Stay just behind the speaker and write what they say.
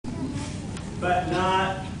but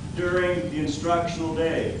not during the instructional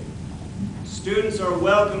day. Students are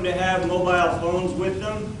welcome to have mobile phones with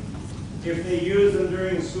them. If they use them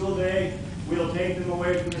during the school day, we'll take them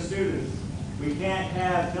away from the students. We can't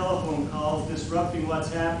have telephone calls disrupting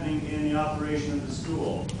what's happening in the operation of the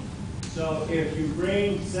school. So if you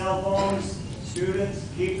bring cell phones, students,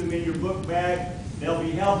 keep them in your book bag. They'll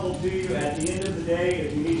be helpful to you at the end of the day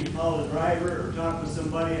if you need to call a driver or talk with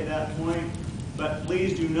somebody at that point. But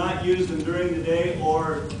please do not use them during the day,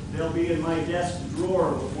 or they'll be in my desk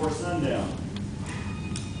drawer before sundown.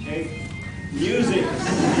 Okay? Music.